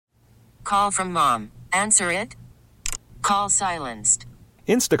Call from mom. Answer it. Call silenced.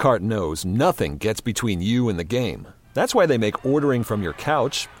 Instacart knows nothing gets between you and the game. That's why they make ordering from your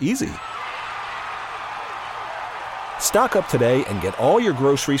couch easy. Stock up today and get all your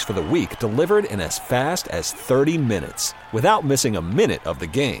groceries for the week delivered in as fast as 30 minutes without missing a minute of the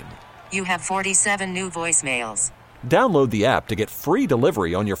game. You have 47 new voicemails. Download the app to get free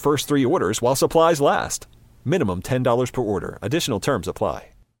delivery on your first 3 orders while supplies last. Minimum $10 per order. Additional terms apply.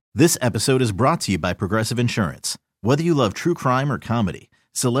 This episode is brought to you by Progressive Insurance. Whether you love true crime or comedy,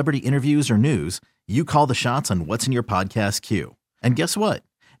 celebrity interviews or news, you call the shots on what's in your podcast queue. And guess what?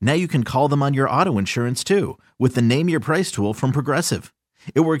 Now you can call them on your auto insurance too with the Name Your Price tool from Progressive.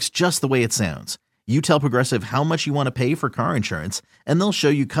 It works just the way it sounds. You tell Progressive how much you want to pay for car insurance, and they'll show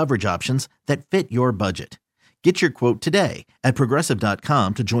you coverage options that fit your budget. Get your quote today at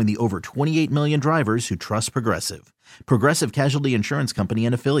Progressive.com to join the over 28 million drivers who trust Progressive. Progressive Casualty Insurance Company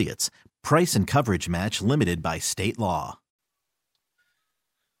and Affiliates. Price and coverage match limited by state law.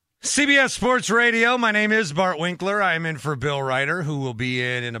 CBS Sports Radio, my name is Bart Winkler. I'm in for Bill Reiter, who will be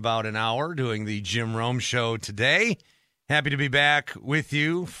in about an hour doing the Jim Rome Show today. Happy to be back with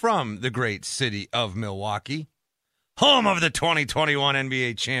you from the great city of Milwaukee, home of the 2021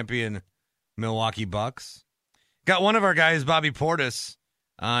 NBA champion Milwaukee Bucks. Got one of our guys, Bobby Portis,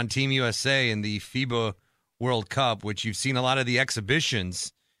 on Team USA in the FIBA World Cup, which you've seen a lot of the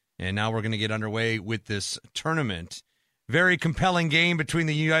exhibitions, and now we're going to get underway with this tournament. Very compelling game between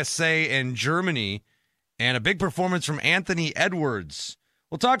the USA and Germany, and a big performance from Anthony Edwards.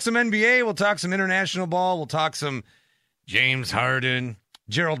 We'll talk some NBA, we'll talk some international ball, we'll talk some James Harden.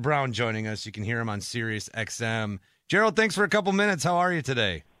 Gerald Brown joining us. You can hear him on Sirius XM. Gerald, thanks for a couple minutes. How are you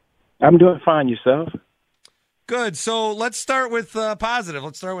today? I'm doing fine. Yourself? Good. So let's start with positive.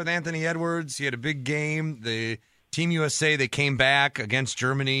 Let's start with Anthony Edwards. He had a big game. The Team USA, they came back against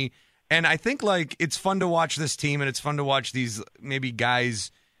Germany. And I think, it's fun to watch this team, and it's fun to watch these maybe guys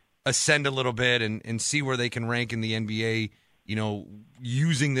ascend a little bit and see where they can rank in the NBA,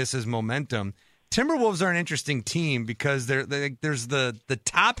 using this as momentum. Timberwolves are an interesting team because there's the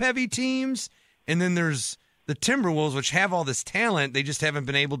top-heavy teams, and then there's the Timberwolves, which have all this talent. They just haven't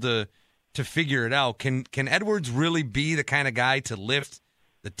been able to figure it out. Can Edwards really be the kind of guy to lift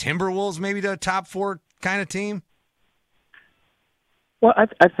the Timberwolves maybe to a top 4 kind of team? Well,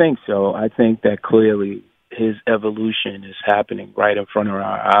 I think so. I think that clearly his evolution is happening right in front of our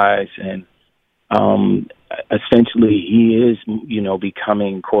eyes, and essentially he is,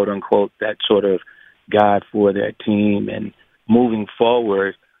 becoming, quote unquote, that sort of guy for that team. And moving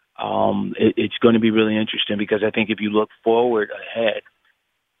forward, it's going to be really interesting because I think if you look forward ahead,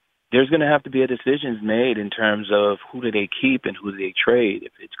 there's going to have to be a decisions made in terms of who do they keep and who do they trade.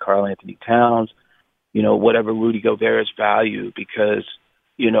 If it's Karl Anthony Towns, whatever Rudy Gobert's value, because,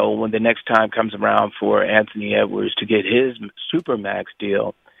 when the next time comes around for Anthony Edwards to get his Supermax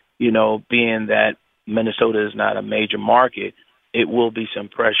deal, being that Minnesota is not a major market, it will be some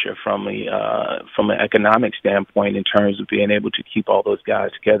pressure from an economic standpoint in terms of being able to keep all those guys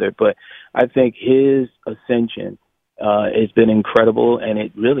together. But I think his ascension has been incredible, and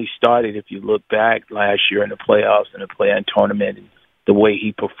it really started, if you look back last year in the playoffs and the play-in tournament, and the way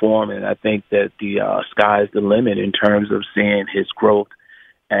he performed. And I think that the sky's the limit in terms of seeing his growth.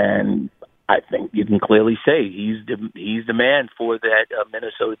 And I think you can clearly say he's the man for that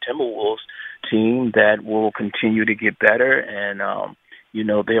Minnesota Timberwolves team that will continue to get better. And,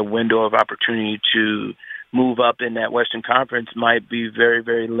 their window of opportunity to move up in that Western Conference might be very,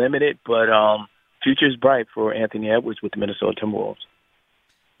 very limited. But future's bright for Anthony Edwards with the Minnesota Timberwolves.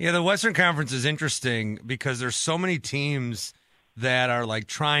 Yeah, the Western Conference is interesting because there's so many teams that are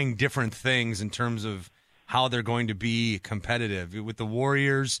trying different things in terms of how they're going to be competitive. With the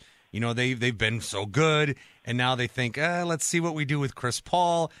Warriors, they've been so good, and now they think, let's see what we do with Chris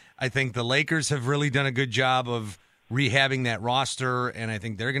Paul. I think the Lakers have really done a good job of rehabbing that roster, and I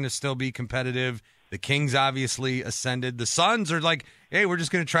think they're going to still be competitive. The Kings obviously ascended. The Suns are hey, we're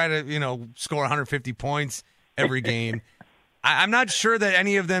just going to try to, score 150 points every game. I'm not sure that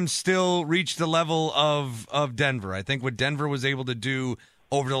any of them still reach the level of Denver. I think what Denver was able to do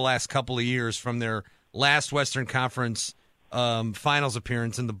over the last couple of years, from their last Western Conference finals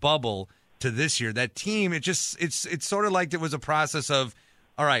appearance in the bubble to this year, that team, it's sort of like it was a process of,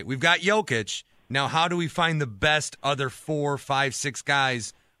 all right, we've got Jokic. Now how do we find the best other 4, 5, 6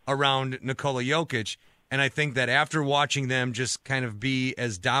 guys around Nikola Jokic? And I think that after watching them just kind of be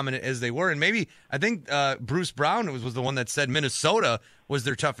as dominant as they were, and maybe I think Bruce Brown was the one that said Minnesota was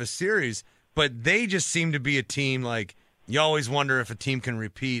their toughest series, but they just seem to be a team you always wonder if a team can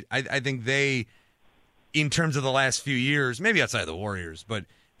repeat. I think they, in terms of the last few years, maybe outside of the Warriors, but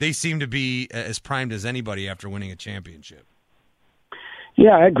they seem to be as primed as anybody after winning a championship.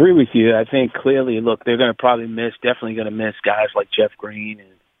 Yeah, I agree with you. I think clearly, look, they're going to probably definitely going to miss guys like Jeff Green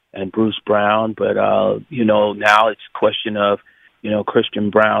and Bruce Brown. But, now it's a question of,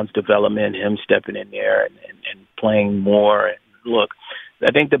 Christian Brown's development, him stepping in there and playing more. And look,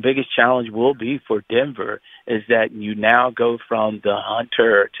 I think the biggest challenge will be for Denver is that you now go from the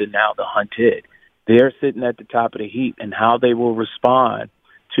hunter to now the hunted. They're sitting at the top of the heap, and how they will respond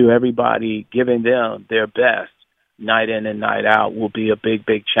to everybody giving them their best night in and night out will be a big,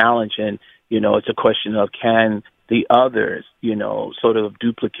 big challenge. And, it's a question of can the others, sort of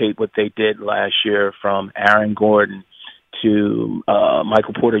duplicate what they did last year from Aaron Gordon to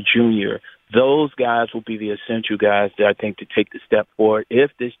Michael Porter Jr. Those guys will be the essential guys that I think to take the step forward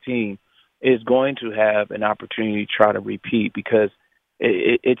if this team is going to have an opportunity to try to repeat, because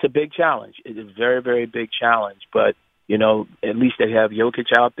it's a big challenge. It's a very, very big challenge. But, at least they have Jokic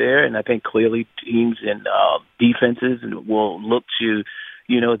out there, and I think clearly teams and defenses will look to,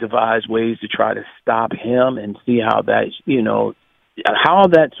 devise ways to try to stop him and see how that, how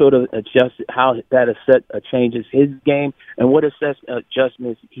that sort of adjusts, how that changes his game and what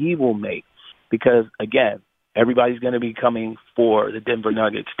adjustments he will make. Because, again, everybody's going to be coming for the Denver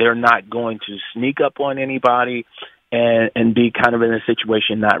Nuggets. They're not going to sneak up on anybody and be kind of in a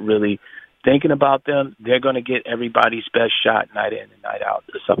situation not really thinking about them. They're going to get everybody's best shot night in and night out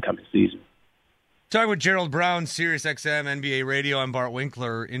this upcoming season. Talking with Gerald Brown, Sirius XM, NBA Radio. I'm Bart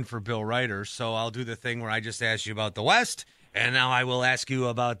Winkler, in for Bill Reiter. So I'll do the thing where I just asked you about the West, and now I will ask you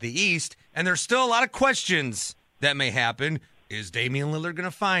about the East. And there's still a lot of questions that may happen. Is Damian Lillard going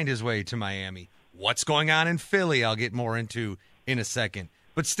to find his way to Miami? What's going on in Philly? I'll get more into in a second.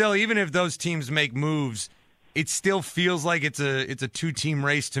 But still, even if those teams make moves, it still feels like it's a two-team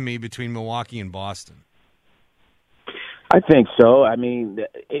race to me between Milwaukee and Boston. I think so. I mean,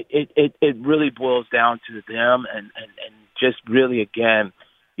 it really boils down to them and just really, again,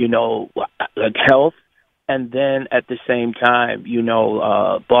 like health. And then at the same time,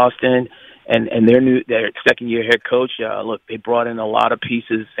 Boston and their second-year head coach, look, they brought in a lot of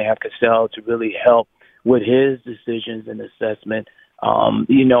pieces, Sam Cassell, to really help with his decisions and assessment.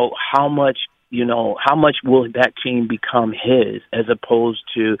 How much will that team become his as opposed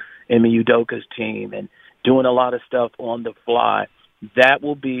to Ime Udoka's team and doing a lot of stuff on the fly? That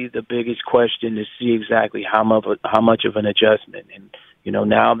will be the biggest question to see exactly how much of an adjustment. And,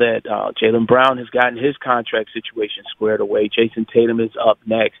 now that Jaylen Brown has gotten his contract situation squared away, Jason Tatum is up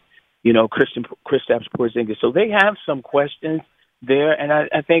next, Kristaps Porzingis. So they have some questions there. And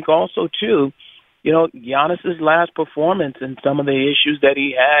I think also, too, Giannis's last performance and some of the issues that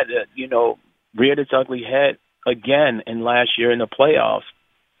he had, reared its ugly head again in last year in the playoffs.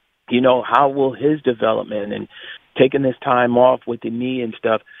 How will his development and taking this time off with the knee and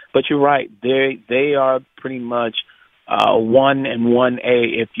stuff? But you're right, they are pretty much 1 and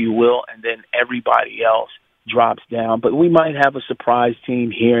 1A, if you will, and then everybody else drops down. But we might have a surprise team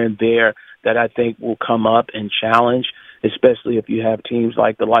here and there that I think will come up and challenge, especially if you have teams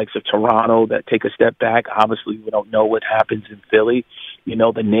like the likes of Toronto that take a step back. Obviously, we don't know what happens in Philly.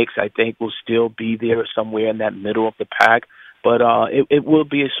 The Knicks, I think, will still be there somewhere in that middle of the pack. But it will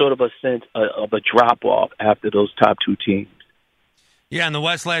be a sort of a sense of a drop-off after those top two teams. Yeah, in the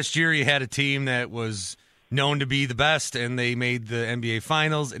West last year, you had a team that was known to be the best, and they made the NBA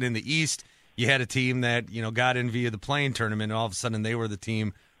Finals. And in the East, you had a team that, got in via the play-in tournament, and all of a sudden they were the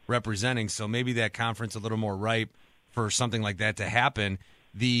team representing. So maybe that conference a little more ripe for something like that to happen.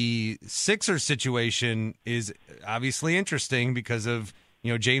 The Sixers situation is obviously interesting because of,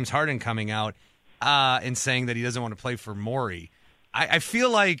 James Harden coming out and saying that he doesn't want to play for Morey. I feel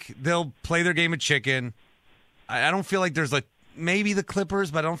like they'll play their game of chicken. I don't feel like there's maybe the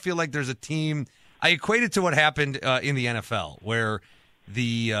Clippers, but I don't feel like there's a team. I equate it to what happened in the NFL, where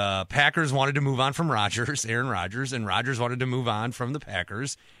the Packers wanted to move on from Aaron Rodgers, and Rodgers wanted to move on from the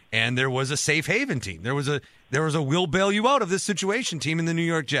Packers, and there was a safe haven team. There was a we'll bail you out of this situation team in the New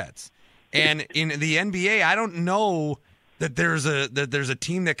York Jets. And in the NBA, I don't know that there's a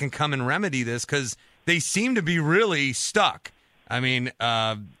team that can come and remedy this, because they seem to be really stuck. I mean,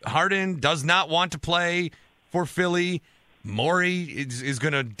 Harden does not want to play for Philly. Morey is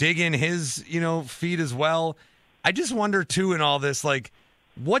going to dig in his feet as well. I just wonder too in all this,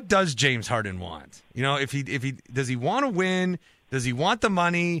 what does James Harden want? If he does he want to win? Does he want the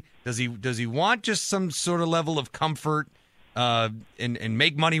money? Does he want just some sort of level of comfort and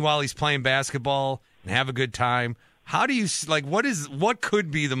make money while he's playing basketball and have a good time? How do you what could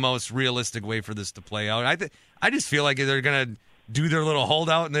be the most realistic way for this to play out? I just feel like they're gonna do their little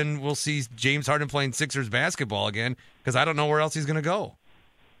holdout, and then we'll see James Harden playing Sixers basketball again, because I don't know where else he's gonna go.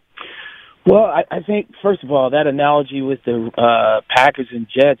 Well, I think, first of all, that analogy with the Packers and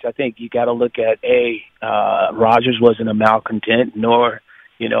Jets, I think you got to look at, Rodgers wasn't a malcontent, nor,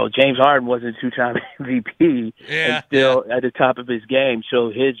 James Harden wasn't a two-time MVP and still at the top of his game. So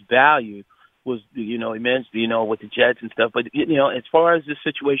his value was, immense, with the Jets and stuff. But, as far as the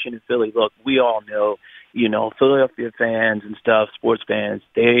situation in Philly, look, we all know, Philadelphia fans and stuff, sports fans,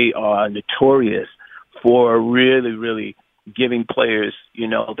 they are notorious for really, really giving players,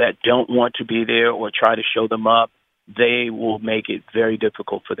 that don't want to be there or try to show them up. They will make it very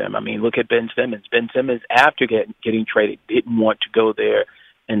difficult for them. I mean, look at Ben Simmons. Ben Simmons, after getting traded, didn't want to go there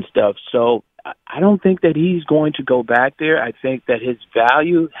and stuff. So I don't think that he's going to go back there. I think that his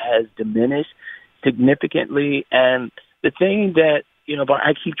value has diminished significantly. And the thing that, but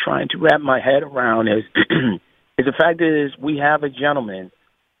I keep trying to wrap my head around is the fact is we have a gentleman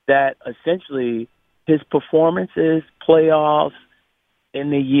that essentially his performances, playoffs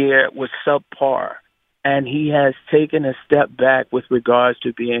in the year was subpar, and he has taken a step back with regards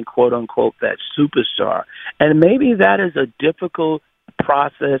to being, quote unquote, that superstar. And maybe that is a difficult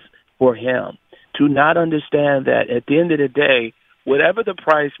process for him to not understand that at the end of the day, whatever the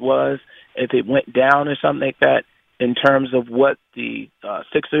price was, if it went down or something like that, in terms of what the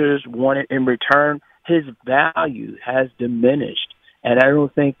Sixers wanted in return, his value has diminished. And I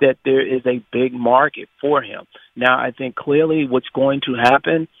don't think that there is a big market for him. Now, I think clearly what's going to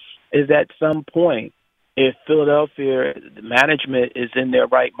happen is at some point, if Philadelphia management is in their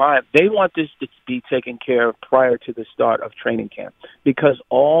right mind, they want this to be taken care of prior to the start of training camp, because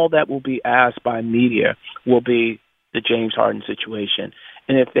all that will be asked by media will be the James Harden situation.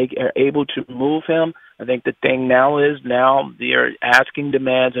 And if they are able to move him, I think the thing now is they're asking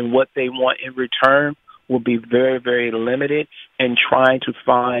demands, and what they want in return will be very, very limited, and trying to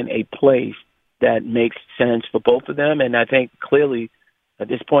find a place that makes sense for both of them. And I think clearly at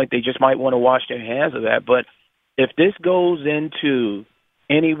this point they just might want to wash their hands of that. But if this goes into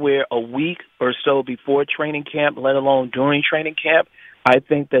anywhere a week or so before training camp, let alone during training camp, I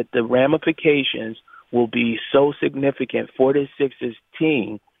think that the ramifications will be so significant for this Sixers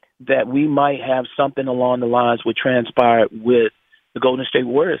team that we might have something along the lines what transpired with the Golden State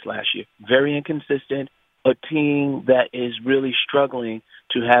Warriors last year. Very inconsistent, a team that is really struggling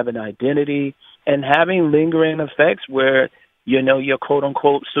to have an identity and having lingering effects where, your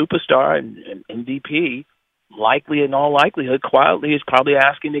quote-unquote superstar and MVP, likely in all likelihood, quietly is probably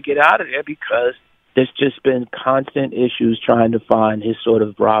asking to get out of there because there's just been constant issues trying to find his sort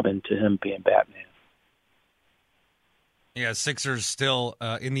of Robin to him being Batman. Yeah, Sixers still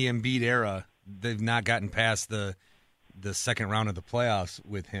in the Embiid era. They've not gotten past the second round of the playoffs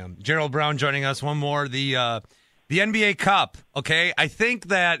with him. Gerald Brown joining us. One more, the NBA Cup. Okay, I think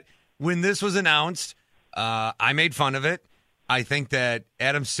that when this was announced, I made fun of it. I think that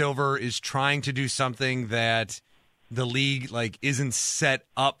Adam Silver is trying to do something that the league isn't set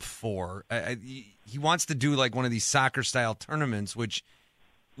up for. He wants to do one of these soccer style tournaments, which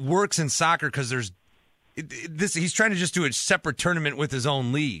works in soccer because there's this. He's trying to just do a separate tournament with his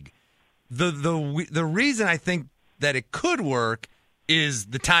own league. The reason I think that it could work is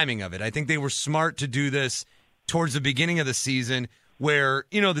the timing of it. I think they were smart to do this towards the beginning of the season where,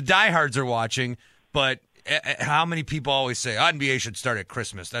 the diehards are watching, but how many people always say NBA should start at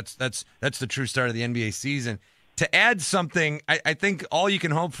Christmas? That's the true start of the NBA season. To add something, I think all you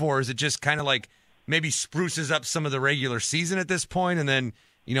can hope for is it just kind of maybe spruces up some of the regular season at this point, and then,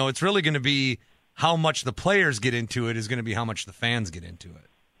 it's really going to be how much the players get into it is going to be how much the fans get into it.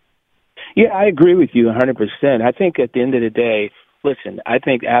 Yeah, I agree with you 100%. I think at the end of the day, listen, I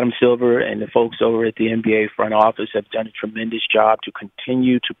think Adam Silver and the folks over at the NBA front office have done a tremendous job to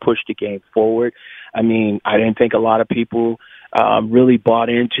continue to push the game forward. I mean, I didn't think a lot of people really bought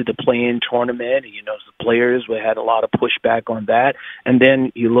into the play-in tournament. The players had a lot of pushback on that. And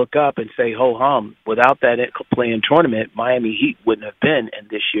then you look up and say, ho-hum, without that play-in tournament, Miami Heat wouldn't have been in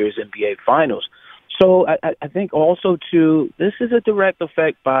this year's NBA Finals. So I think also, too, this is a direct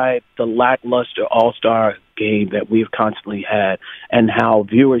effect by the lackluster all-star game that we've constantly had and how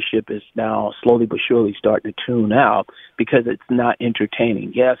viewership is now slowly but surely starting to tune out because it's not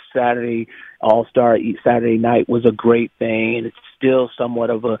entertaining. Yes, Saturday night was a great thing, and it's still somewhat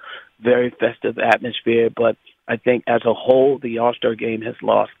of a very festive atmosphere, but I think as a whole, the All-Star game has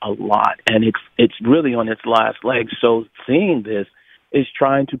lost a lot, and it's really on its last legs. So seeing this is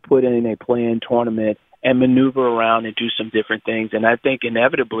trying to put in a play-in tournament and maneuver around and do some different things. And I think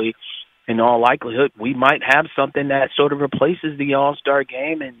inevitably, in all likelihood, we might have something that sort of replaces the All-Star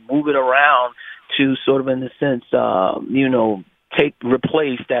game and move it around to sort of, in a sense,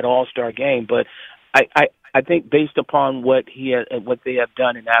 replace that All-Star game. But I think based upon what they have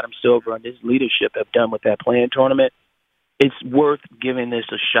done and Adam Silver and his leadership have done with that play-in tournament, it's worth giving this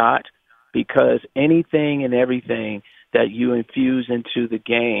a shot, because anything and everything that you infuse into the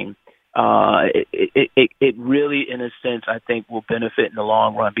game, it really, in a sense, I think will benefit in the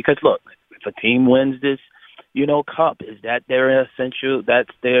long run. Because look, if a team wins this, cup, is that their essential?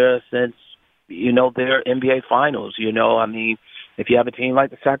 That's their sense, their NBA Finals. I mean, if you have a team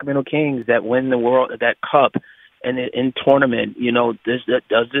like the Sacramento Kings that win that cup and in tournament,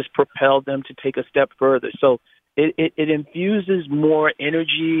 does this propel them to take a step further? So it infuses more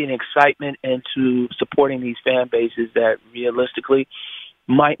energy and excitement into supporting these fan bases that realistically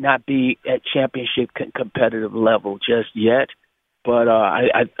might not be at championship competitive level just yet. But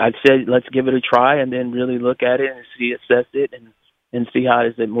I'd say let's give it a try and then really look at it and assess it and see how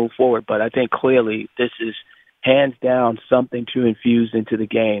does it move forward. But I think clearly this is hands down something to infuse into the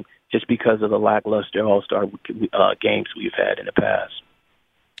game just because of the lackluster All-Star games we've had in the past.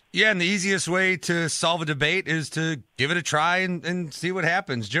 Yeah, and the easiest way to solve a debate is to give it a try and see what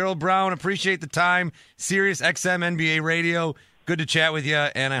happens. Gerald Brown, appreciate the time. Sirius XM NBA Radio, good to chat with you,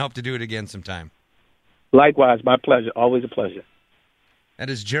 and I hope to do it again sometime. Likewise, my pleasure. Always a pleasure. That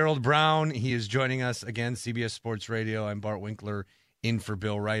is Gerald Brown. He is joining us again, CBS Sports Radio. I'm Bart Winkler, in for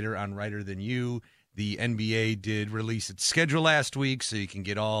Bill Reiter on Reiter Than You. The NBA did release its schedule last week, so you can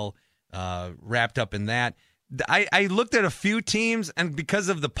get all wrapped up in that. I looked at a few teams, and because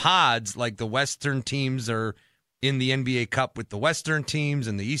of the pods, like the Western teams are in the NBA Cup with the Western teams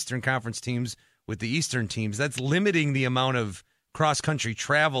and the Eastern Conference teams with the Eastern teams, that's limiting the amount of cross-country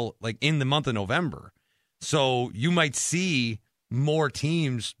travel like in the month of November. So you might see more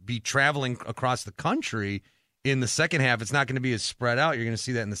teams be traveling across the country in the second half. It's not going to be as spread out. You're going to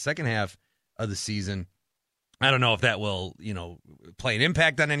see that in the second half of the season. I don't know if that will, play an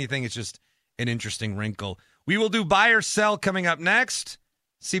impact on anything. It's just an interesting wrinkle. We will do buy or sell coming up next.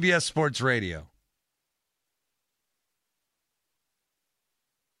 CBS Sports Radio.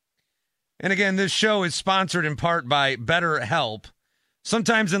 And again, this show is sponsored in part by BetterHelp.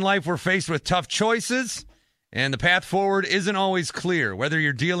 Sometimes in life we're faced with tough choices, and the path forward isn't always clear. Whether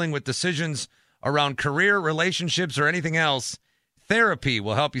you're dealing with decisions around career, relationships, or anything else, therapy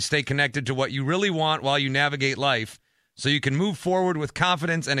will help you stay connected to what you really want while you navigate life, so you can move forward with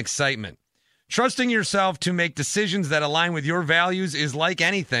confidence and excitement. Trusting yourself to make decisions that align with your values is like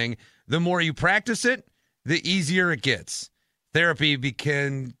anything. The more you practice it, the easier it gets. Therapy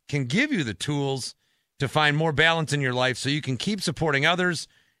can give you the tools to find more balance in your life so you can keep supporting others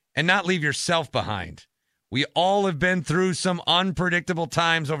and not leave yourself behind. We all have been through some unpredictable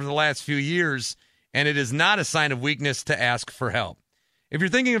times over the last few years, and it is not a sign of weakness to ask for help. If you're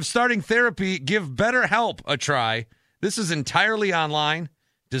thinking of starting therapy, give BetterHelp a try. This is entirely online,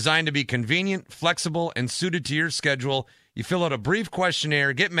 designed to be convenient, flexible, and suited to your schedule. You fill out a brief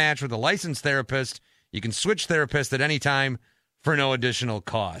questionnaire, get matched with a licensed therapist. You can switch therapists at any time for no additional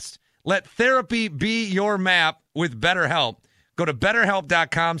cost. Let therapy be your map with BetterHelp. Go to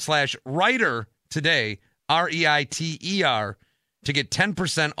BetterHelp.com/Reiter today, Reiter, to get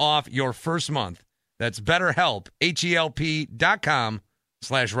 10% off your first month. That's BetterHelp,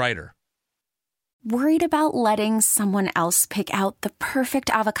 HELP.com/Reiter. Worried about letting someone else pick out the perfect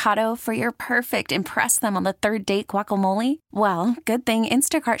avocado for your perfect impress them on the third date guacamole? Well, good thing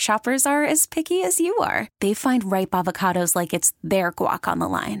Instacart shoppers are as picky as you are. They find ripe avocados like it's their guac on the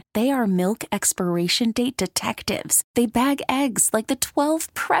line. They are milk expiration date detectives. They bag eggs like the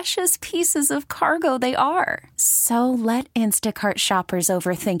 12 precious pieces of cargo they are. So let Instacart shoppers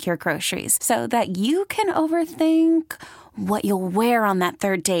overthink your groceries so that you can overthink what you'll wear on that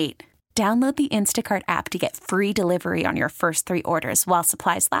third date. Download the Instacart app to get free delivery on your first 3 orders while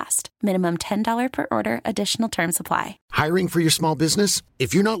supplies last. Minimum $10 per order. Additional terms apply. Hiring for your small business?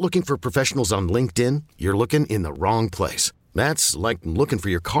 If you're not looking for professionals on LinkedIn, you're looking in the wrong place. That's like looking for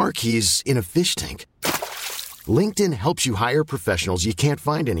your car keys in a fish tank. LinkedIn helps you hire professionals you can't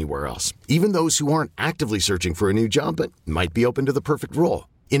find anywhere else, even those who aren't actively searching for a new job but might be open to the perfect role.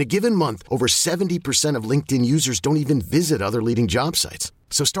 In a given month, over 70% of LinkedIn users don't even visit other leading job sites.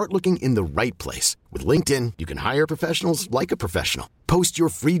 So start looking in the right place. With LinkedIn, you can hire professionals like a professional. Post your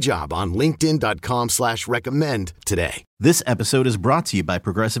free job on linkedin.com/recommend today. This episode is brought to you by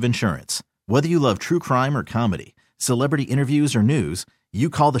Progressive Insurance. Whether you love true crime or comedy, celebrity interviews or news, you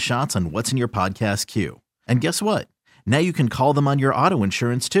call the shots on what's in your podcast queue. And guess what? Now you can call them on your auto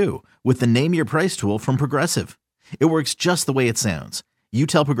insurance too with the Name Your Price tool from Progressive. It works just the way it sounds. You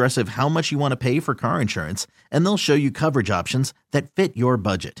tell Progressive how much you want to pay for car insurance, and they'll show you coverage options that fit your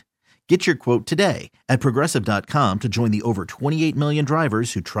budget. Get your quote today at Progressive.com to join the over 28 million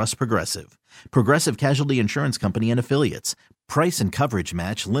drivers who trust Progressive. Progressive Casualty Insurance Company and Affiliates. Price and coverage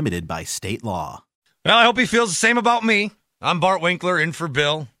match limited by state law. Well, I hope he feels the same about me. I'm Bart Winkler in for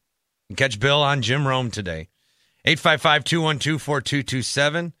Bill. You can catch Bill on Jim Rome today.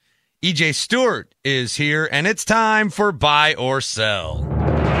 855-212-4227. EJ Stewart is here, and it's time for Buy or Sell.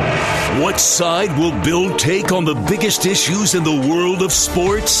 What side will Bill take on the biggest issues in the world of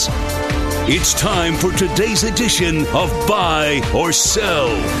sports? It's time for today's edition of Buy or Sell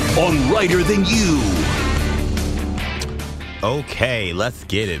on Reiter Than You. Okay, let's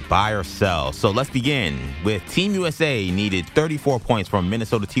get it. Buy or sell. So let's begin with Team USA needed 34 points from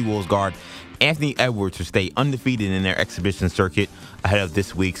Minnesota T-Wolves guard Anthony Edwards to stay undefeated in their exhibition circuit ahead of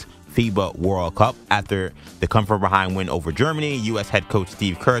this week's FIBA World Cup. After the come-from-behind win over Germany, U.S. head coach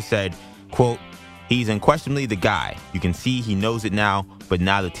Steve Kerr said, quote, "He's unquestionably the guy. You can see he knows it now, but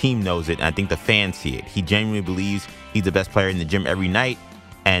now the team knows it, and I think the fans see it. He genuinely believes he's the best player in the gym every night,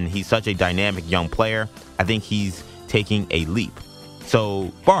 and he's such a dynamic young player. I think he's taking a leap."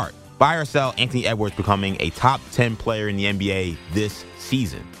 So, Bart, buy or sell Anthony Edwards becoming a top 10 player in the NBA this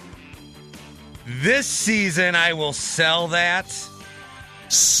season? This season, I will sell that.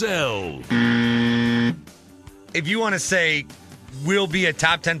 Sell. If you want to say will be a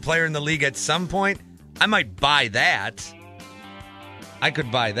top 10 player in the league at some point, I might buy that. I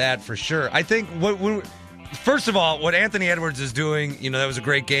could buy that for sure. I think, first of all, what Anthony Edwards is doing, that was a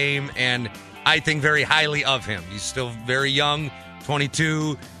great game, and I think very highly of him. He's still very young,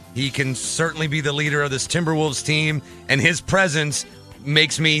 22. He can certainly be the leader of this Timberwolves team, and his presence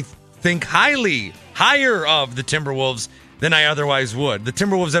makes me think higher of the Timberwolves than I otherwise would. The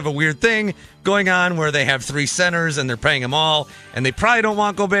Timberwolves have a weird thing going on where they have 3 centers and they're paying them all, and they probably don't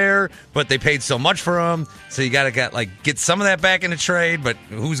want Gobert, but they paid so much for him, so you got to get some of that back in a trade, but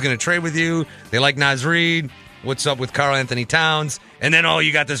who's going to trade with you? They like Naz Reid. What's up with Karl Anthony Towns? And then,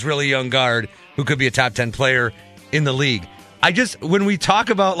 you got this really young guard who could be a top 10 player in the league. When we talk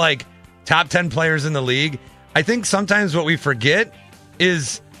about top 10 players in the league, I think sometimes what we forget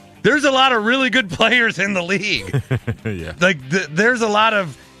is there's a lot of really good players in the league. Yeah. There's a lot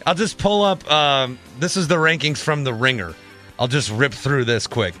of, I'll just pull up, this is the rankings from The Ringer. I'll just rip through this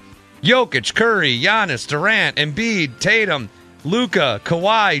quick. Jokic, Curry, Giannis, Durant, Embiid, Tatum, Luka,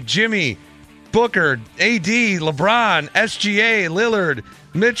 Kawhi, Jimmy, Booker, AD, LeBron, SGA, Lillard,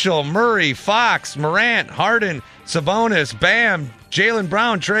 Mitchell, Murray, Fox, Morant, Harden, Sabonis, Bam, Jaylen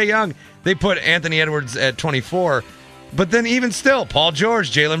Brown, Trae Young. They put Anthony Edwards at 24. But then even still, Paul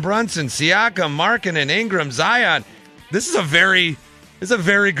George, Jalen Brunson, Siakam, Markkanen, Ingram, Zion. This is a very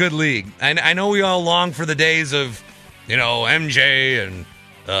good league. And I know we all long for the days of, MJ and,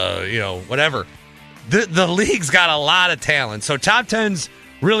 whatever. The league's got a lot of talent. So top 10's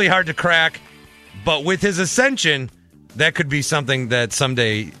really hard to crack. But with his ascension, that could be something that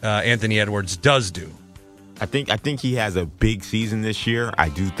someday Anthony Edwards does do. I think he has a big season this year. I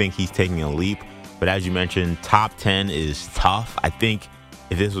do think he's taking a leap. But as you mentioned, top 10 is tough. I think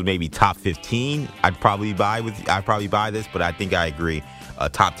if this was maybe top 15, I'd probably buy this. But I think I agree.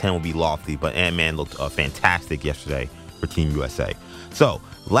 Top 10 would be lofty. But Ant-Man looked fantastic yesterday for Team USA. So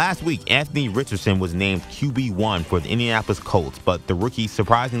last week, Anthony Richardson was named QB1 for the Indianapolis Colts, but the rookie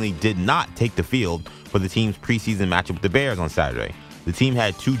surprisingly did not take the field for the team's preseason matchup with the Bears on Saturday. The team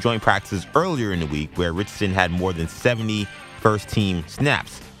had 2 joint practices earlier in the week where Richardson had more than 70 first-team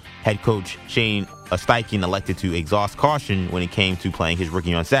snaps. Head coach Shane Steichen elected to exhaust caution when it came to playing his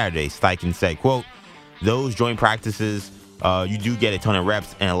rookie on Saturday. Steichen said, quote, "Those joint practices, you do get a ton of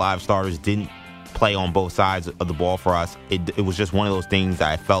reps, and a lot of starters didn't play on both sides of the ball for us. It was just one of those things that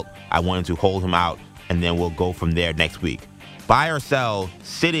I felt I wanted to hold him out, and then we'll go from there next week." Buy or sell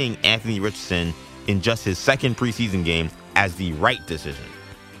sitting Anthony Richardson in just his second preseason game as the right decision?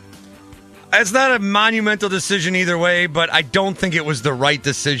 It's not a monumental decision either way, but I don't think it was the right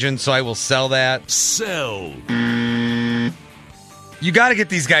decision, so I will sell that. Sell. You got to get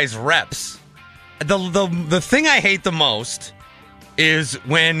these guys reps. The thing I hate the most is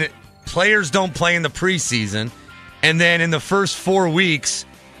when players don't play in the preseason, and then in the first 4 weeks,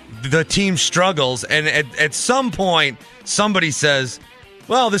 the team struggles, and at some point, somebody says,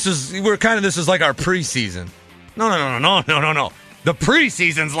 "Well, this is like our preseason." No. The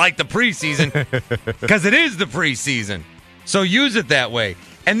preseason's like the preseason because it is the preseason. So use it that way.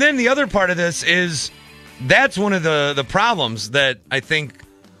 And then the other part of this is that's one of the problems that I think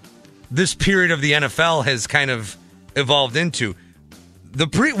this period of the NFL has kind of evolved into.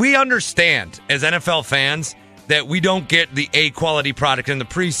 We understand as NFL fans that we don't get the A-quality product in the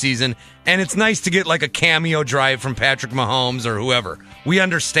preseason, and it's nice to get like a cameo drive from Patrick Mahomes or whoever. We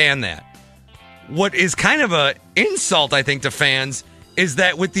understand that. What is kind of an insult, I think, to fans is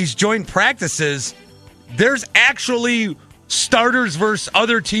that with these joint practices, there's actually starters versus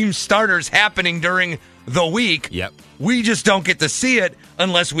other team starters happening during the week. Yep. We just don't get to see it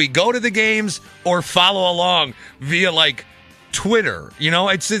unless we go to the games or follow along via like Twitter.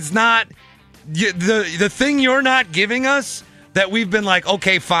 It's not the thing you're not giving us that we've been like,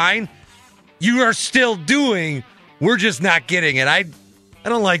 okay, fine, you are still doing. We're just not getting it. I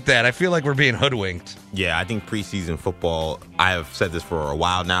don't like that. I feel like we're being hoodwinked. Yeah, I think preseason football, I have said this for a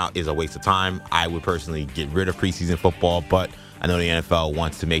while now, is a waste of time. I would personally get rid of preseason football, but I know the NFL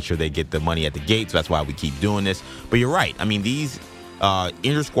wants to make sure they get the money at the gate, so that's why we keep doing this. But you're right. I mean, these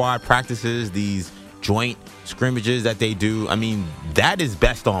inter-squad practices, these joint scrimmages that they do, I mean, that is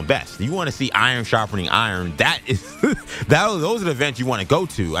best on best. You want to see iron sharpening iron, those are the events you want to go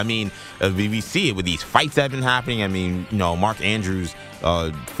to. I mean, we see it with these fights that have been happening. I mean, Mark Andrews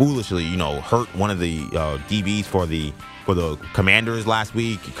foolishly, hurt one of the DBs for the Commanders last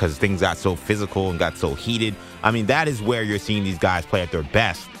week because things got so physical and got so heated. I mean, that is where you're seeing these guys play at their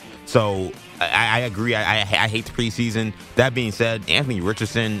best. So I agree. I hate the preseason. That being said, Anthony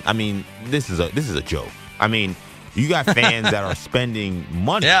Richardson, I mean, this is a joke. I mean, you got fans that are spending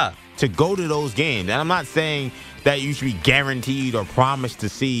money to go to those games. And I'm not saying that you should be guaranteed or promised to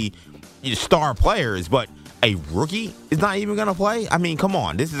see star players, but a rookie is not even going to play? I mean, come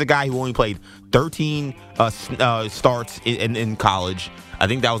on. This is a guy who only played 13 starts in college. I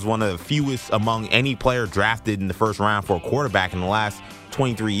think that was one of the fewest among any player drafted in the first round for a quarterback in the last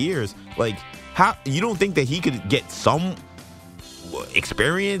 23 years. Like, how you don't think that he could get some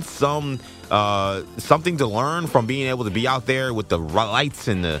experience, something to learn from being able to be out there with the lights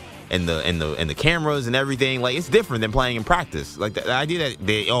and the cameras and everything? Like, it's different than playing in practice. Like the idea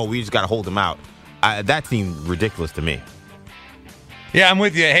that we just got to hold him out. That seemed ridiculous to me. Yeah, I'm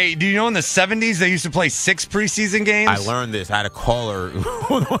with you. Hey, do you know in the 70s they used to play 6 preseason games? I learned this. I had a caller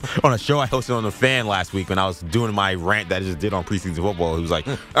on a show I hosted on The Fan last week when I was doing my rant that I just did on preseason football. He was like,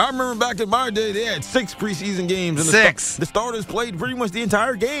 I remember back in my day they had 6 preseason games. And 6. The starters played pretty much the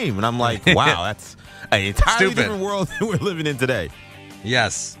entire game. And I'm like, wow, that's an entirely different world that we're living in today.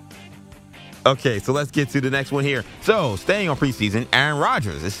 Yes. Okay, so let's get to the next one here. So, staying on preseason, Aaron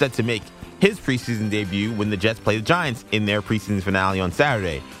Rodgers is set to make his preseason debut when the Jets play the Giants in their preseason finale on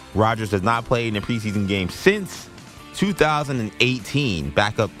Saturday. Rodgers has not played in a preseason game since 2018.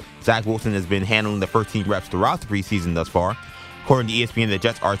 Backup Zach Wilson has been handling the first team reps throughout the preseason thus far. According to ESPN, the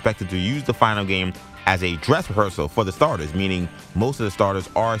Jets are expected to use the final game as a dress rehearsal for the starters, meaning most of the starters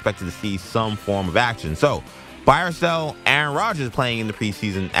are expected to see some form of action. So, buy or sell Aaron Rodgers playing in the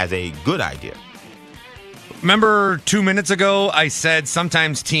preseason as a good idea? Remember 2 minutes ago, I said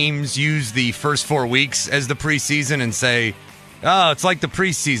sometimes teams use the first 4 weeks as the preseason and say, oh, it's like the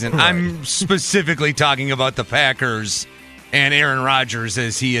preseason. Right. I'm specifically talking about the Packers and Aaron Rodgers,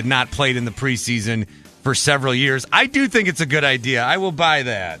 as he had not played in the preseason for several years. I do think it's a good idea. I will buy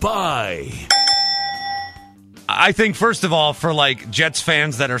that. Buy. I think, first of all, for like Jets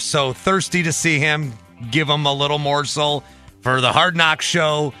fans that are so thirsty to see him, give him a little morsel for the Hard Knock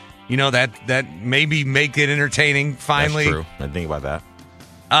show. That maybe make it entertaining finally. That's true. I think about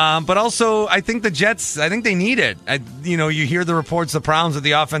that. But also, I think the Jets, I think they need it. You hear the reports, the problems with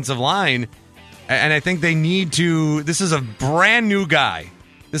the offensive line, and I think they need to. This is a brand new guy.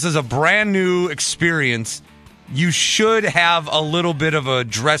 This is a brand new experience. You should have a little bit of a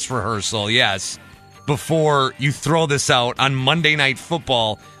dress rehearsal, yes, before you throw this out on Monday Night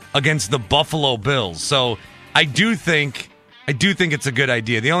Football against the Buffalo Bills. So I do think it's a good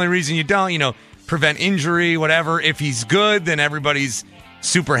idea. The only reason you don't, prevent injury, whatever. If he's good, then everybody's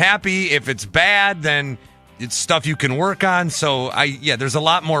super happy. If it's bad, then it's stuff you can work on. So there's a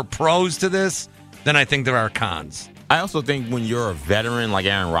lot more pros to this than I think there are cons. I also think when you're a veteran like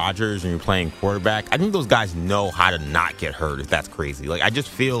Aaron Rodgers and you're playing quarterback, I think those guys know how to not get hurt, if that's crazy. Like, I just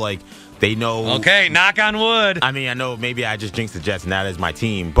feel like they know. Okay, knock on wood. I mean, I know maybe I just jinxed the Jets and that is my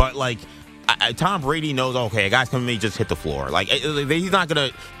team, but like, Tom Brady knows, okay, a guy's coming to me, just hit the floor. Like, he's not going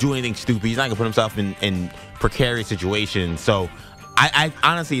to do anything stupid. He's not going to put himself in precarious situations. So, I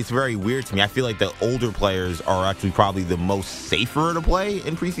honestly, it's very weird to me. I feel like the older players are actually probably the most safer to play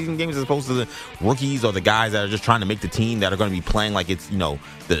in preseason games as opposed to the rookies or the guys that are just trying to make the team that are going to be playing like it's,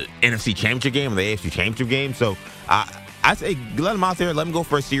 the NFC Championship game or the AFC Championship game. So, I say let him out there, let him go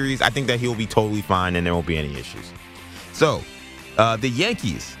for a series. I think that he'll be totally fine and there won't be any issues. So, the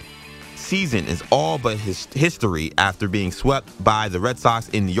Yankees season is all but history after being swept by the Red Sox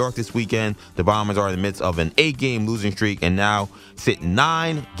in New York this weekend. The Bombers are in the midst of an 8-game losing streak and now sit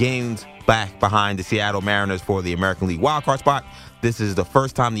 9 games back behind the Seattle Mariners for the American League wildcard spot. This is the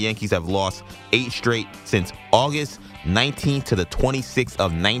first time the Yankees have lost 8 straight since August 19th to the 26th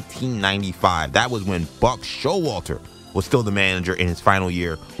of 1995. That was when Buck Showalter was still the manager in his final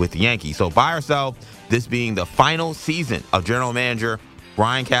year with the Yankees. So buy or sell, this being the final season of general manager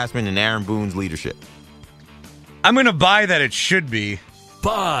Brian Cashman and Aaron Boone's leadership. I'm going to buy that it should be.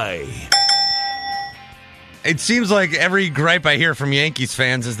 Buy. It seems like every gripe I hear from Yankees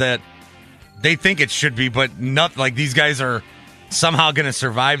fans is that they think it should be, but not like these guys are somehow going to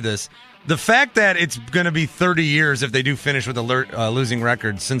survive this. The fact that it's going to be 30 years if they do finish with a losing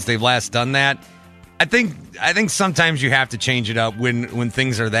record since they've last done that, I think sometimes you have to change it up when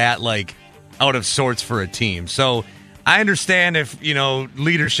things are that like out of sorts for a team. So I understand if,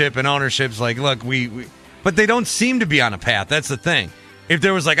 leadership and ownership's like, look, we but they don't seem to be on a path. That's the thing. If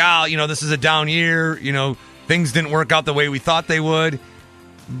there was like, this is a down year, things didn't work out the way we thought they would.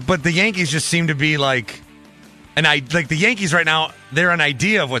 But the Yankees just seem to be like the Yankees right now, they're an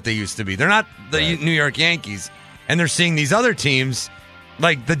idea of what they used to be. They're not the New York Yankees. And they're seeing these other teams,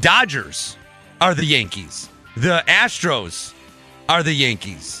 like the Dodgers are the Yankees. The Astros are the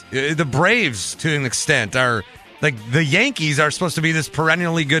Yankees. The Braves, to an extent, are like the Yankees are supposed to be this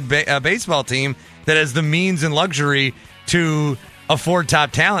perennially good baseball team that has the means and luxury to afford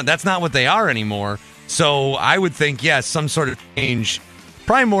top talent. That's not what they are anymore. So I would think, yes, some sort of change.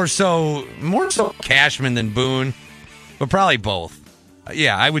 Probably more so Cashman than Boone, but probably both.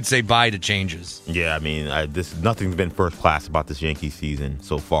 Yeah, I would say buy to changes. Yeah, I mean, nothing's been first class about this Yankees season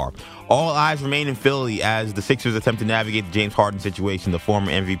so far. All eyes remain in Philly as the Sixers attempt to navigate the James Harden situation. The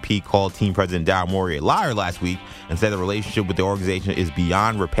former MVP called team president Daryl Morey a liar last week and said the relationship with the organization is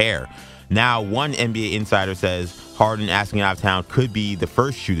beyond repair. Now, one NBA insider says Harden asking out of town could be the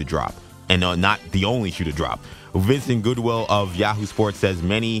first shoe to drop, and not the only shoe to drop. Vincent Goodwill of Yahoo Sports says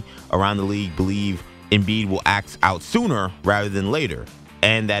many around the league believe Embiid will act out sooner rather than later,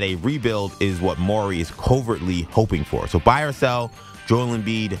 and that a rebuild is what Morey is covertly hoping for. So buy or sell, Joel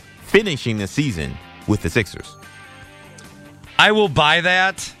Embiid finishing the season with the Sixers. I will buy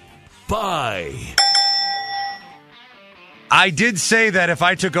that. Buy. I did say that if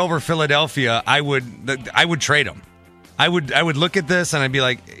I took over Philadelphia, I would trade him. I would look at this and I'd be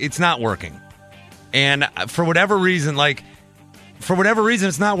like, it's not working. And for whatever reason,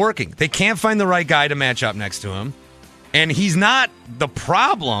 it's not working. They can't find the right guy to match up next to him. And he's not the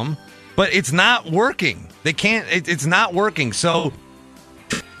problem, but it's not working. They can't, it's not working. So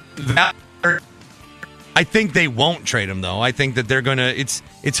I think they won't trade him, though. I think that they're going to,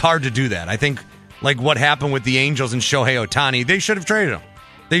 it's hard to do that. I think like what happened with the Angels and Shohei Ohtani, they should have traded him.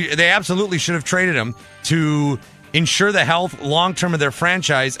 They absolutely should have traded him to ensure the health long-term of their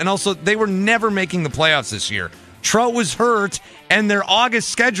franchise. And also, they were never making the playoffs this year. Trout was hurt, and their August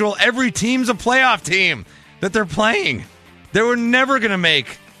schedule, every team's a playoff team that they're playing. They were never going to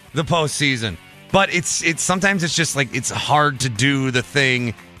make the postseason. But it's sometimes it's just like it's hard to do the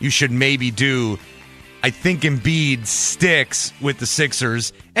thing you should maybe do. I think Embiid sticks with the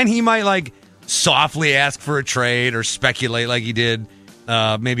Sixers, and he might like softly ask for a trade or speculate like he did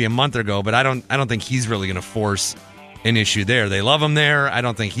maybe a month ago, but I don't think he's really going to force an issue there. They love him there. I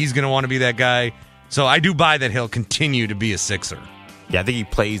don't think he's going to want to be that guy. So I do buy that he'll continue to be a Sixer. Yeah, I think he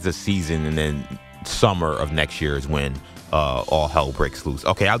plays the season, and then summer of next year is when all hell breaks loose.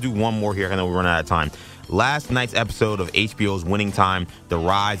 Okay, I'll do one more here. I know we're running out of time. Last night's episode of HBO's Winning Time, The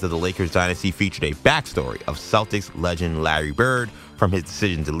Rise of the Lakers Dynasty, featured a backstory of Celtics legend Larry Bird, from his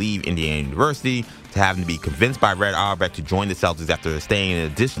decision to leave Indiana University to having to be convinced by Red Auerbach to join the Celtics after staying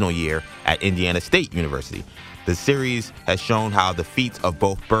an additional year at Indiana State University. The series has shown how the feats of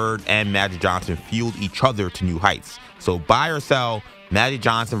both Bird and Magic Johnson fueled each other to new heights. So buy or sell Magic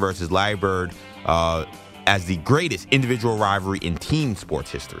Johnson versus Larry Bird as the greatest individual rivalry in team sports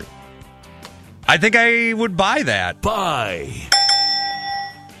history. I think I would buy that. Buy.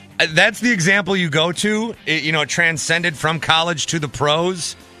 That's the example you go to. It transcended from college to the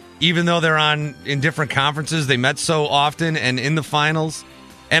pros. Even though they're in different conferences, they met so often and in the finals.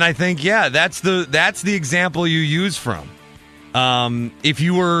 And I think, yeah, that's the example you use from. If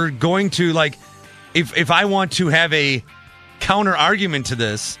you were going to, like, if I want to have a counter argument to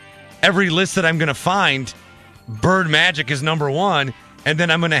this, every list that I'm going to find, Bird Magic is number one, and then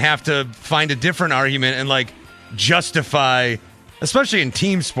I'm going to have to find a different argument and, like, justify, especially in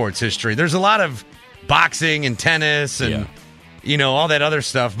team sports history. There's a lot of boxing and tennis and, all that other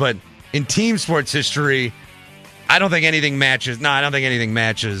stuff. But in team sports history, I don't think anything matches. No, I don't think anything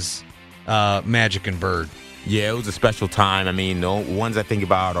matches Magic and Bird. Yeah, it was a special time. I mean, the ones I think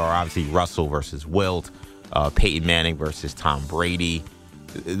about are obviously Russell versus Wilt, Peyton Manning versus Tom Brady.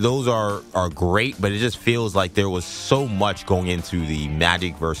 those are great, but it just feels like there was so much going into the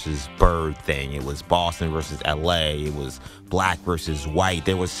Magic versus Bird thing. It was Boston versus LA. It was black versus white.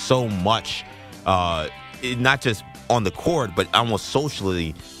 There was so much, not just on the court, but almost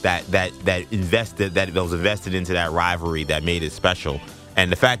socially that was invested into that rivalry that made it special.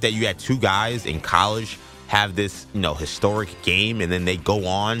 And the fact that you had two guys in college have this, historic game, and then they go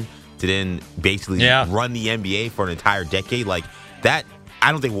on to then basically run the NBA for an entire decade, like that.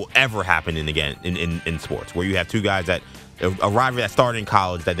 I don't think will ever happen in sports, where you have two guys that a rivalry that started in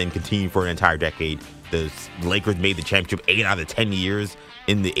college that then continued for an entire decade. The Lakers made the championship 8 out of 10 years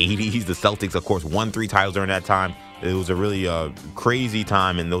in the 80s. The Celtics, of course, won 3 titles during that time. It was a really crazy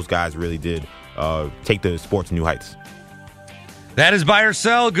time, and those guys really did take the sports to new heights. That is Buy or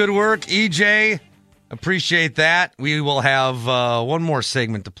Sell. Good work, EJ. Appreciate that. We will have one more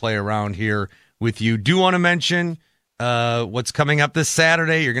segment to play around here with you. Do want to mention what's coming up this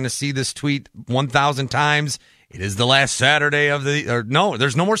Saturday. You're going to see this tweet 1,000 times. It is the last Saturday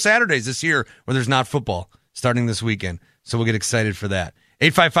there's no more Saturdays this year where there's not football starting this weekend. So we'll get excited for that.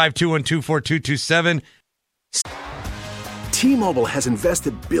 855-212-4227. T-Mobile has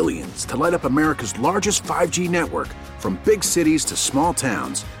invested billions to light up America's largest 5G network, from big cities to small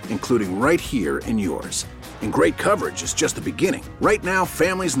towns, including right here in yours. And great coverage is just the beginning. Right now,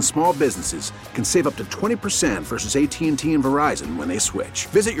 families and small businesses can save up to 20% versus AT&T and Verizon when they switch.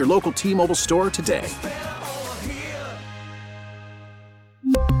 Visit your local T-Mobile store today.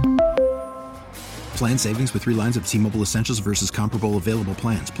 Plan savings with 3 lines of T-Mobile Essentials versus comparable available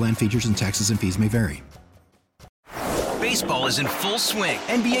plans. Plan features and taxes and fees may vary. Baseball is in full swing.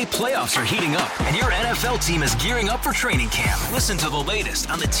 NBA playoffs are heating up, and your NFL team is gearing up for training camp. Listen to the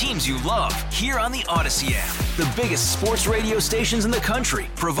latest on the teams you love here on the Odyssey app. The biggest sports radio stations in the country,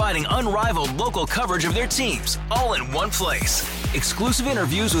 providing unrivaled local coverage of their teams, all in one place. Exclusive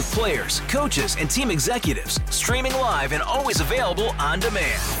interviews with players, coaches, and team executives, streaming live and always available on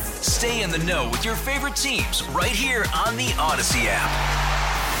demand. Stay in the know with your favorite teams right here on the Odyssey app.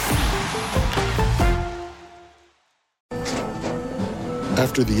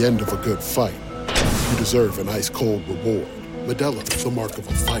 After the end of a good fight, you deserve an ice-cold reward. Modelo is the mark of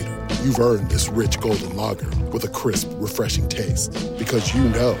a fighter. You've earned this rich golden lager with a crisp, refreshing taste. Because you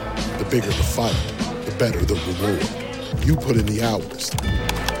know, the bigger the fight, the better the reward. You put in the hours,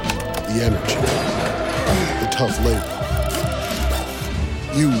 the energy, the tough labor.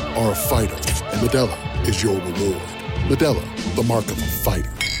 You are a fighter, and Modelo is your reward. Modelo, the mark of a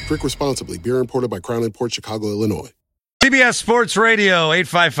fighter. Drink responsibly. Beer imported by Crown Imports, Chicago, Illinois. CBS Sports Radio,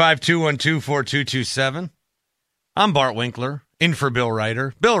 855-212-4227. I'm Bart Winkler, in for Bill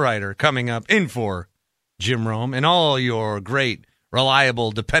Reiter. Bill Reiter coming up, in for Jim Rome, and all your great,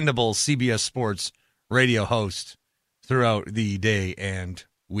 reliable, dependable CBS Sports Radio hosts throughout the day and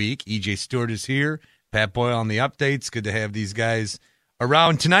week. EJ Stewart is here. Pat Boyle on the updates. Good to have these guys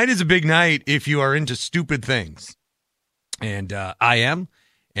around. Tonight is a big night if you are into stupid things. And I am.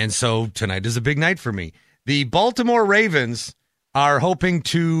 And so tonight is a big night for me. The Baltimore Ravens are hoping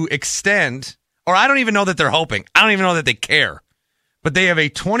to extend, or I don't even know that they're hoping. I don't even know that they care. But they have a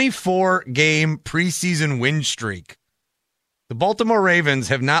 24-game preseason win streak. The Baltimore Ravens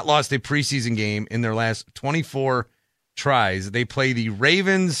have not lost a preseason game in their last 24 tries. They play the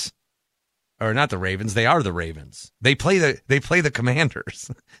Ravens, or not the Ravens, they are the Ravens. They play the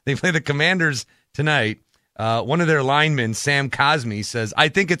Commanders. They play the Commanders tonight. One of their linemen, Sam Cosme, says, I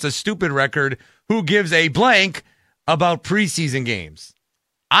think it's a stupid record. Who gives a blank about preseason games?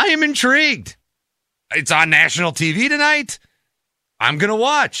 I am intrigued. It's on national TV tonight. I'm going to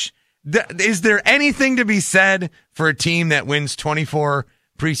watch. Is there anything to be said for a team that wins 24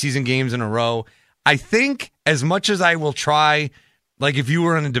 preseason games in a row? I think as much as I will try, like if you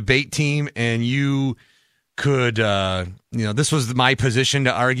were on a debate team and you could, this was my position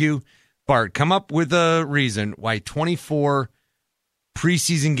to argue, Bart, come up with a reason why 24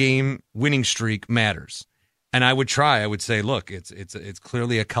 preseason game winning streak matters. And I would try. I would say, look, it's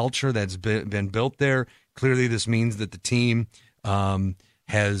clearly a culture that's been built there. Clearly, this means that the team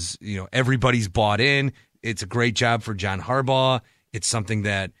has, everybody's bought in. It's a great job for John Harbaugh. It's something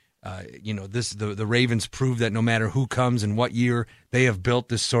that, the Ravens prove that no matter who comes and what year, they have built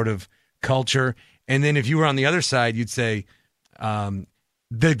this sort of culture. And then if you were on the other side, you'd say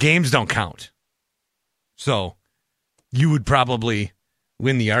the games don't count. So you would probably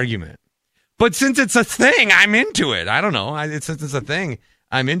win the argument. But since it's a thing, I'm into it. I don't know. Since it's a thing,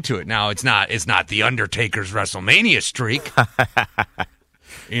 I'm into it. Now, it's not the Undertaker's WrestleMania streak, But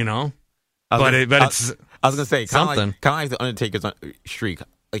it's I was gonna say something kind of like the Undertaker's streak.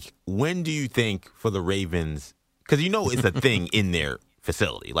 Like, when do you think for the Ravens? Because it's a thing in there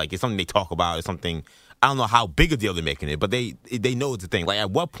facility. Like, it's something they talk about. It's something, I don't know how big a deal they're making it, but they know it's a thing. Like,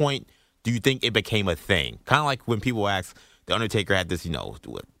 at what point do you think it became a thing? Kind of like when people ask, The Undertaker had this,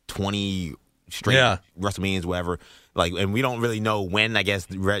 20 straight WrestleManias, whatever. Like, and we don't really know when, I guess,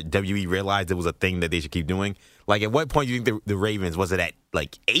 WWE realized it was a thing that they should keep doing. Like, at what point do you think the Ravens, was it at,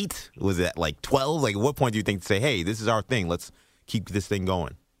 8? Was it at, 12? Like, at what point do you think to say, hey, this is our thing, let's keep this thing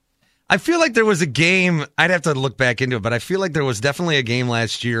going? I feel like there was a game, I'd have to look back into it, but I feel like there was definitely a game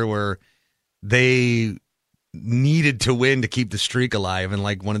last year where they needed to win to keep the streak alive in,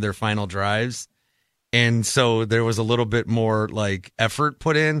 one of their final drives. And so there was a little bit more, effort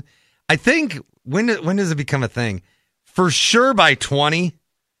put in. I think, when does it become a thing? For sure by 20,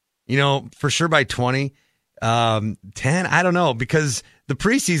 10, I don't know, because the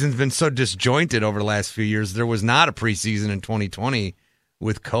preseason's been so disjointed over the last few years. There was not a preseason in 2020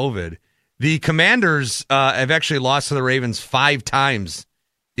 with COVID. The Commanders have actually lost to the Ravens 5 times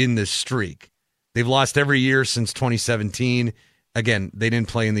in this streak. They've lost every year since 2017. Again, they didn't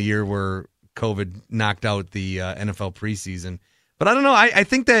play in the year where COVID knocked out the NFL preseason. But I don't know. I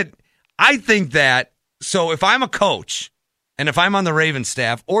think that, so if I'm a coach and if I'm on the Ravens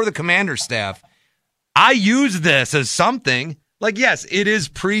staff or the Commander staff, I use this as something. Yes, it is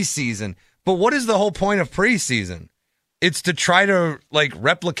preseason, but what is the whole point of preseason? It's to try to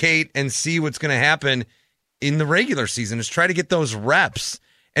replicate and see what's going to happen in the regular season. It's try to get those reps.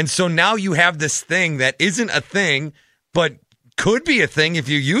 And so now you have this thing that isn't a thing, but could be a thing if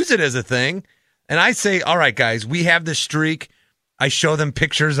you use it as a thing. And I say, all right, guys, we have this streak. I show them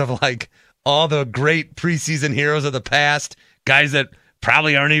pictures of all the great preseason heroes of the past, guys that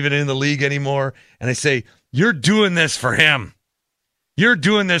probably aren't even in the league anymore. And I say, you're doing this for him. You're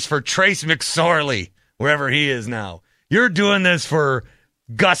doing this for Trace McSorley, wherever he is now. You're doing this for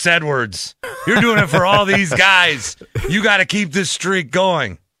Gus Edwards. You're doing it for all these guys. You got to keep this streak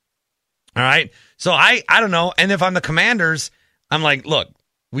going. All right? So I don't know. And if I'm the Commanders, I'm like, look,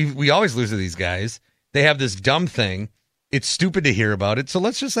 we always lose to these guys. They have this dumb thing. It's stupid to hear about it, so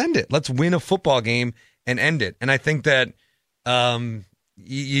let's just end it. Let's win a football game and end it. And I think that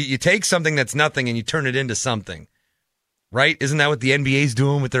you take something that's nothing and you turn it into something, right? Isn't that what the NBA's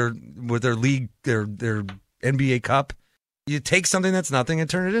doing with their league, their NBA Cup? You take something that's nothing and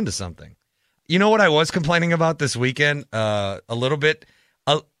turn it into something. You know what I was complaining about this weekend a little bit?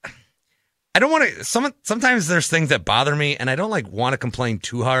 I don't want to. Sometimes there's things that bother me, and I don't want to complain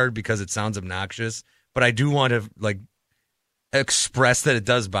too hard because it sounds obnoxious. But I do want to express that it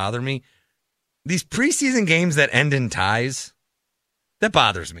does bother me. These preseason games that end in ties, that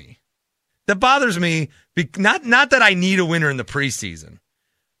bothers me. That bothers me. Not that I need a winner in the preseason,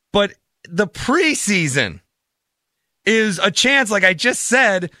 but the preseason is a chance, like I just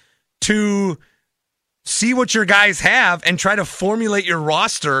said, to see what your guys have and try to formulate your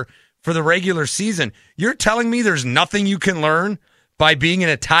roster for the regular season. You're telling me there's nothing you can learn by being in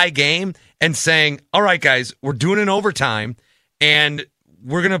a tie game and saying, all right, guys, we're doing an overtime and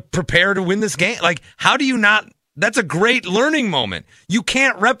we're going to prepare to win this game. How do you not? That's a great learning moment. You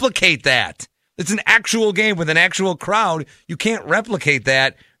can't replicate that. It's an actual game with an actual crowd. You can't replicate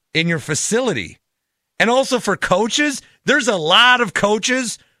that in your facility. And also for coaches, there's a lot of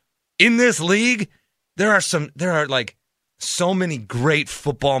coaches in this league. There are so many great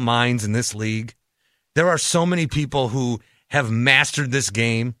football minds in this league. There are so many people who have mastered this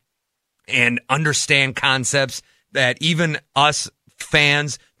game and understand concepts that even us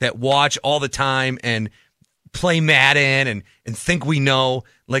fans that watch all the time and play Madden and think we know,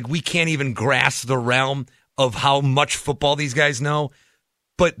 we can't even grasp the realm of how much football these guys know.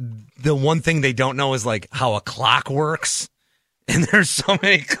 But the one thing they don't know is how a clock works. And there's so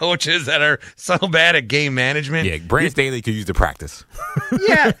many coaches that are so bad at game management. Yeah, Brandon Staley could use the practice.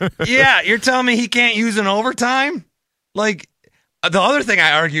 Yeah. You're telling me he can't use an overtime? The other thing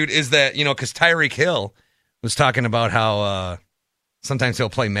I argued is that, because Tyreek Hill was talking about how sometimes he'll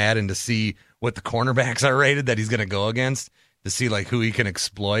play Madden to see what the cornerbacks are rated that he's going to go against, to see who he can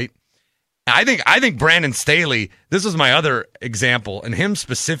exploit. I think Brandon Staley, this was my other example, and him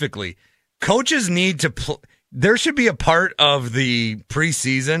specifically, coaches need to there should be a part of the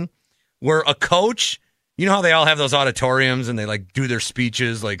preseason where a coach, you know how they all have those auditoriums and they do their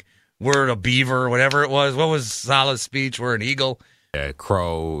speeches, we're a beaver, whatever it was. What was Salah's speech? We're an eagle. Yeah,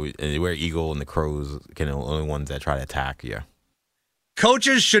 crow, and we're eagle, and the crows are the only ones that try to attack, yeah.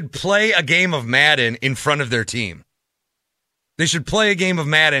 Coaches should play a game of Madden in front of their team. They should play a game of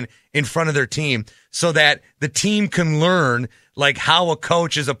Madden in front of their team so that the team can learn how a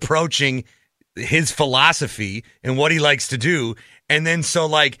coach is approaching his philosophy and what he likes to do. And then so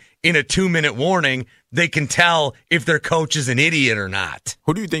like in a 2-minute warning, they can tell if their coach is an idiot or not.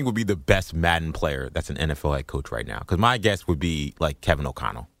 Who do you think would be the best Madden player that's an NFL head coach right now? Because my guess would be like Kevin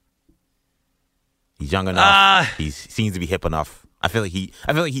O'Connell. He's young enough. He seems to be hip enough. I feel like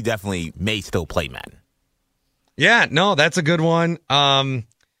he definitely may still play Madden. Yeah, no, that's a good one.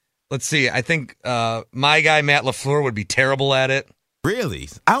 Let's see. I think my guy Matt LaFleur would be terrible at it. Really?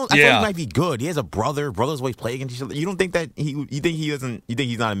 I thought he might be good. He has a brother. Brothers always play against each other. You don't think that you think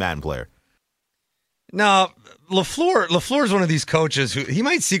he's not a Madden player? No, LaFleur's one of these coaches who he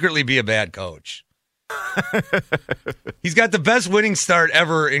might secretly be a bad coach. He's got the best winning start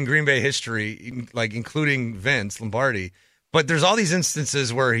ever in Green Bay history, like including Vince Lombardi. But there's all these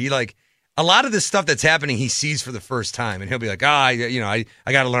instances where he like a lot of this stuff that's happening he sees for the first time, and he'll be like, I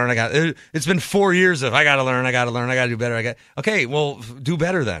got to learn. It's been 4 years of I got to learn. I got to do better. Okay, well, do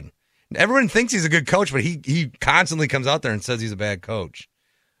better then. Everyone thinks he's a good coach, but he constantly comes out there and says he's a bad coach.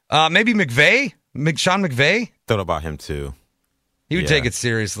 Maybe Sean McVay. Thought about him too. He would take it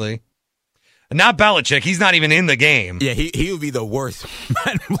seriously. Not Belichick. He's not even in the game. Yeah, he would be the worst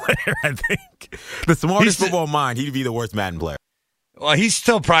Madden player, I think. The smartest football mind, he'd be the worst Madden player. Well, he's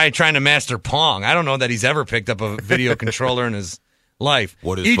still probably trying to master Pong. I don't know that he's ever picked up a video controller in his life.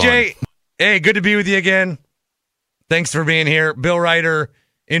 What is EJ, fun? Hey, good to be with you again. Thanks for being here. Bill Reiter,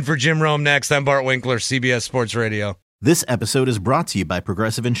 in for Jim Rome next. I'm Bart Winkler, CBS Sports Radio. This episode is brought to you by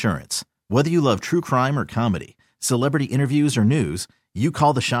Progressive Insurance. Whether you love true crime or comedy, celebrity interviews or news, you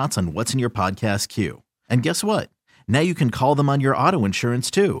call the shots on what's in your podcast queue. And guess what? Now you can call them on your auto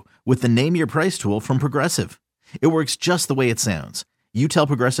insurance too with the Name Your Price tool from Progressive. It works just the way it sounds. You tell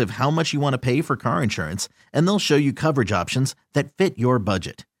Progressive how much you want to pay for car insurance, and they'll show you coverage options that fit your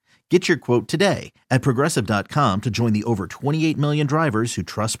budget. Get your quote today at Progressive.com to join the over 28 million drivers who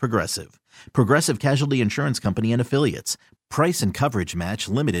trust Progressive. Progressive Casualty Insurance Company and Affiliates. Price and coverage match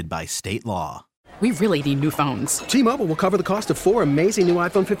limited by state law. We really need new phones. T-Mobile will cover the cost of 4 amazing new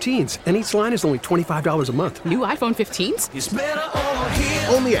iPhone 15s, and each line is only $25 a month. New iPhone 15s? It's better over here.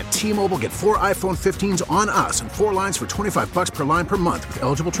 Only at T-Mobile, get 4 iPhone 15s on us and 4 lines for $25 per line per month with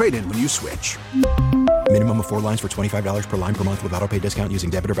eligible trade-in when you switch. Minimum of 4 lines for $25 per line per month with autopay discount using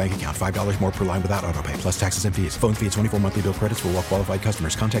debit or bank account. $5 more per line without autopay, plus taxes and fees. Phone fee at 24 monthly bill credits for well-qualified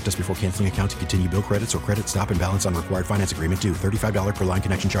customers. Contact us before canceling account to continue bill credits or credit stop and balance on required finance agreement due. $35 per line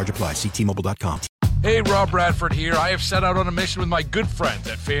connection charge applies. See T-Mobile.com. Hey, Rob Bradford here. I have set out on a mission with my good friends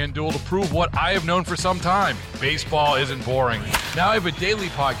at FanDuel to prove what I have known for some time. Baseball isn't boring. Now I have a daily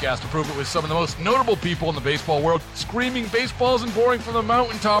podcast to prove it with some of the most notable people in the baseball world, screaming baseball isn't boring from the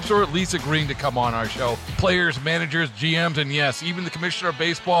mountaintops, or at least agreeing to come on our show. Players, managers, GMs, and yes, even the commissioner of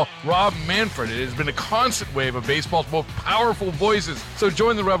baseball, Rob Manfred. It has been a constant wave of baseball's most powerful voices. So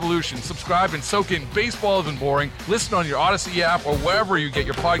join the revolution. Subscribe and soak in Baseball Isn't Boring. Listen on your Odyssey app or wherever you get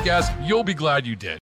your podcasts. You'll be glad you did.